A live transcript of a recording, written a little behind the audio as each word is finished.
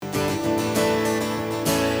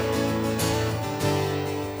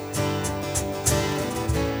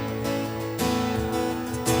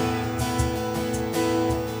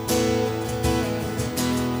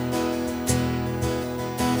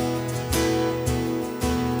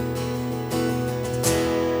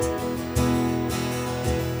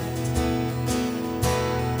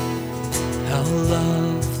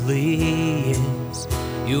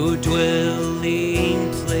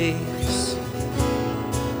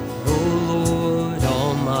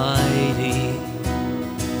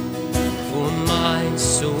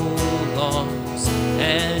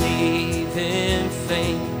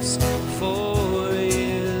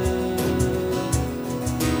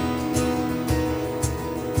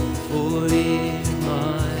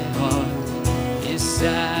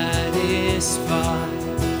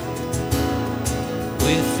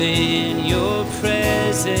within your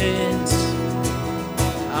presence.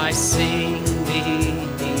 I sing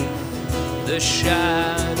beneath the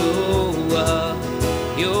shadow of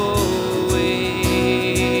your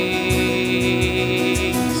wings.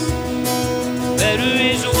 Better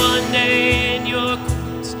is one day in your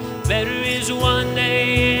courts, better is one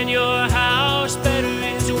day in your house, better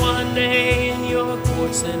is one day in your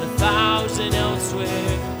courts than 1,000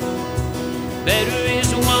 elsewhere. Better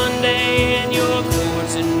is one day in your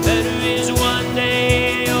courts, and better is one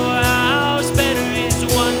day in your house. Better is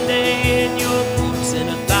one day in your courts than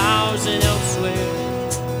 1,000 elsewhere.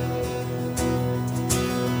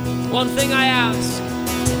 One thing I ask,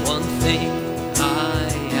 one thing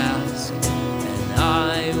I ask, and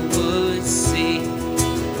I would see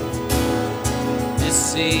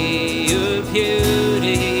your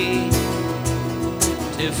beauty,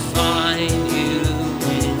 to find you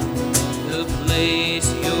in the place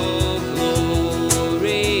your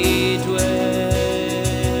glory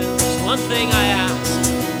dwells. One thing I ask,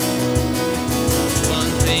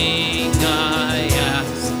 one thing I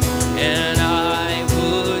ask, and I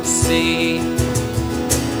would see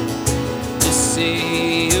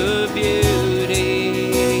your beauty,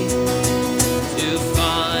 to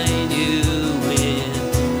find you in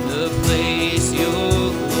the place your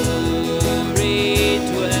glory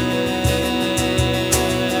dwells.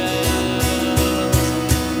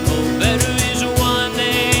 Oh, better is one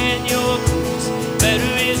day in your courts,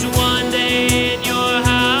 better is one day in your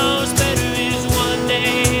house, better is one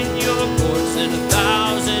day in your courts than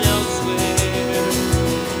 1,000 elsewhere.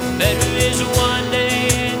 Better is one day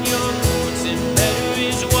in your courts, and better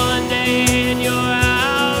is one day in your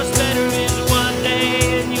house, better is one day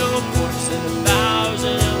in your courts than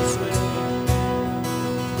 1,000 elsewhere.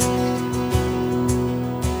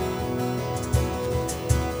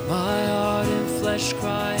 My heart and flesh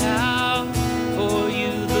cry out for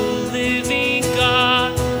you, the living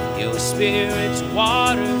God. Your Spirit's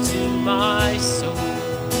water to my soul.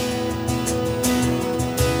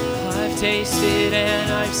 I've tasted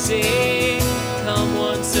and I've seen. Come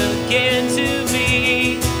once again to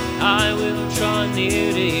me. I will draw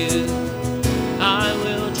near to you.